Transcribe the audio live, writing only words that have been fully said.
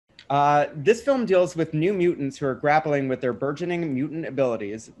This film deals with new mutants who are grappling with their burgeoning mutant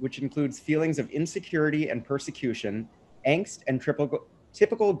abilities, which includes feelings of insecurity and persecution, angst, and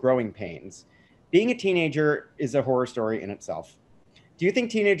typical growing pains. Being a teenager is a horror story in itself. Do you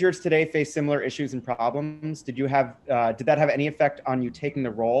think teenagers today face similar issues and problems? Did that have any effect on you taking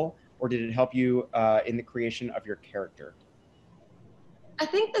the role, or did it help you in the creation of your character? I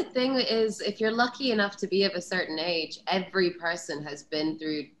think the thing is, if you're lucky enough to be of a certain age, every person has been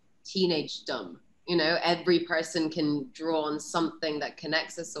through teenagedom. You know, every person can draw on something that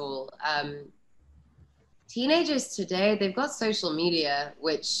connects us all. Teenagers today, they've got social media,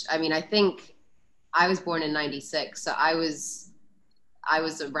 which, I mean, I think I was born in 96, so I was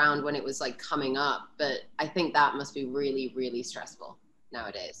around when it was like coming up, but I think that must be really, really stressful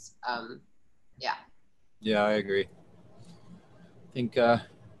nowadays. Yeah. Yeah, I agree.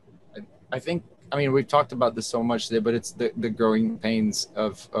 I think, I mean, we've talked about this so much today, but it's the growing pains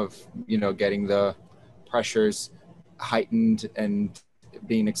of, you know, getting the pressures heightened and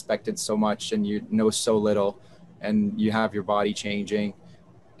being expected so much, and you know so little, and you have your body changing,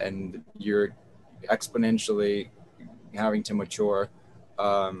 and you're exponentially having to mature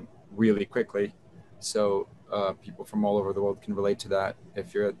really quickly. So people from all over the world can relate to that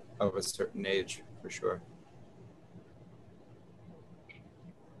if you're of a certain age, for sure.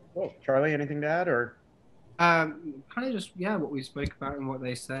 Cool. Charlie, anything to add, or? Kind of just, yeah, what we spoke about and what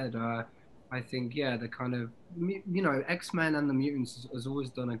they said. I think, yeah, the kind of, you know, X-Men and the Mutants has always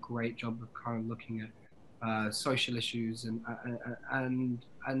done a great job of kind of looking at social issues and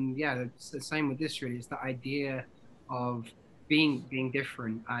yeah, it's the same with this really. It's the idea of being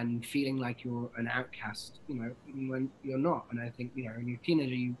different and feeling like you're an outcast, you know, when you're not. And I think, you know, when you're a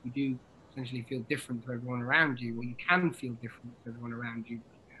teenager, you do essentially feel different to everyone around you, or you can feel different to everyone around you.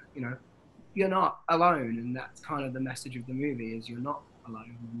 You know, you're not alone, and that's kind of the message of the movie: is you're not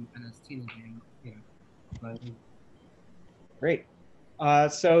alone, and as a teenager, you know. Alone. Great.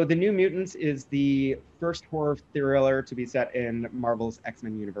 So The New Mutants is the first horror thriller to be set in Marvel's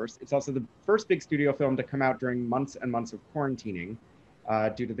X-Men universe. It's also the first big studio film to come out during months and months of quarantining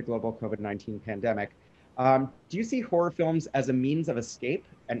due to the global COVID-19 pandemic. Do you see horror films as a means of escape?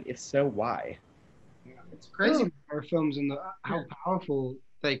 And if so, why? Yeah, it's crazy with horror films and how powerful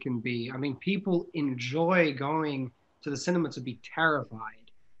they can be. I mean, people enjoy going to the cinema to be terrified.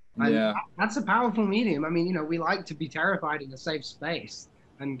 And Yeah, that's a powerful medium. I mean, you know, we like to be terrified in a safe space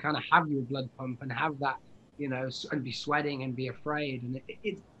and kind of have your blood pump and have that, you know, and be sweating and be afraid. And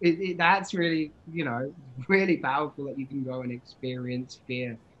that's really, you know, really powerful that you can go and experience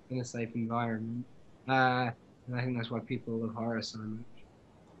fear in a safe environment. And I think that's why people love horror so much.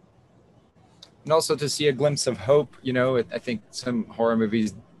 and also to see a glimpse of hope. You know, I think some horror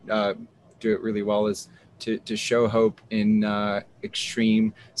movies do it really well, is to show hope in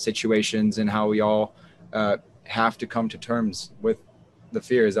extreme situations, and how we all have to come to terms with the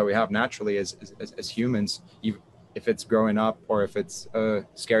fears that we have naturally as humans, even if it's growing up or if it's a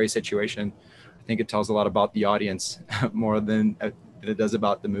scary situation. I think it tells a lot about the audience more than it does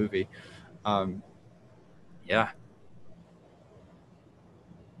about the movie. Yeah.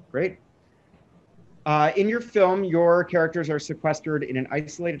 Great. In your film, your characters are sequestered in an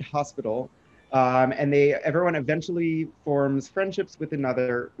isolated hospital, and everyone eventually forms friendships with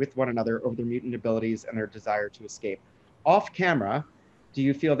one another over their mutant abilities and their desire to escape. Off camera, do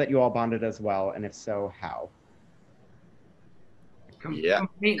you feel that you all bonded as well, and if so, how? Yeah.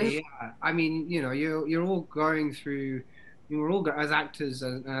 Completely, yeah. I mean, you know, you're all going through. I mean, we're all as actors,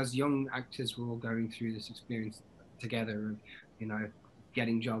 as young actors, we're all going through this experience together of, you know,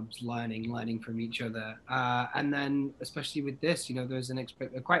 getting jobs, learning from each other, and then especially with this, you know, there's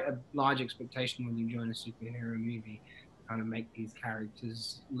quite a large expectation when you join a superhero movie, to kind of make these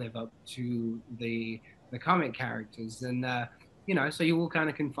characters live up to the comic characters, and you know, so you all kind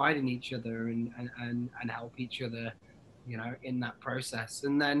of confide in each other and help each other, you know, in that process.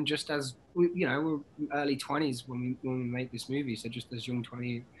 And then just as we, you know, we're early 20s when we make this movie, so just as young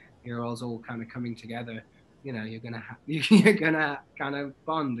 20-year-olds all kind of coming together, you know, you're gonna kind of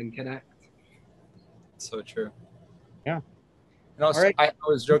bond and connect. So true. Yeah. And also, right. I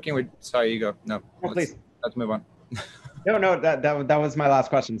was joking with. Sorry, you go. No, please. Let's move on. No, that was my last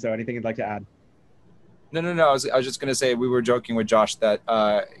question. So anything you'd like to add? No. I was just gonna say, we were joking with Josh that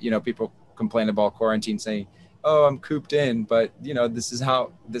you know, people complain about quarantine, saying, "Oh, I'm cooped in," but you know, this is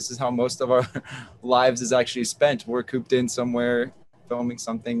how most of our lives is actually spent. We're cooped in somewhere, filming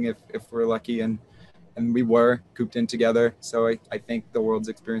something if we're lucky, and we were cooped in together. So I think the world's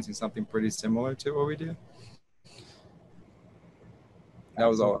experiencing something pretty similar to what we do. That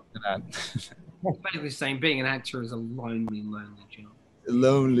was all I was gonna add. Basically saying being an actor is a lonely job.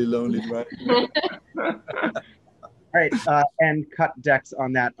 lonely man. All right, and cut decks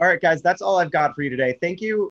on that. All right, guys, that's all I've got for you today. Thank you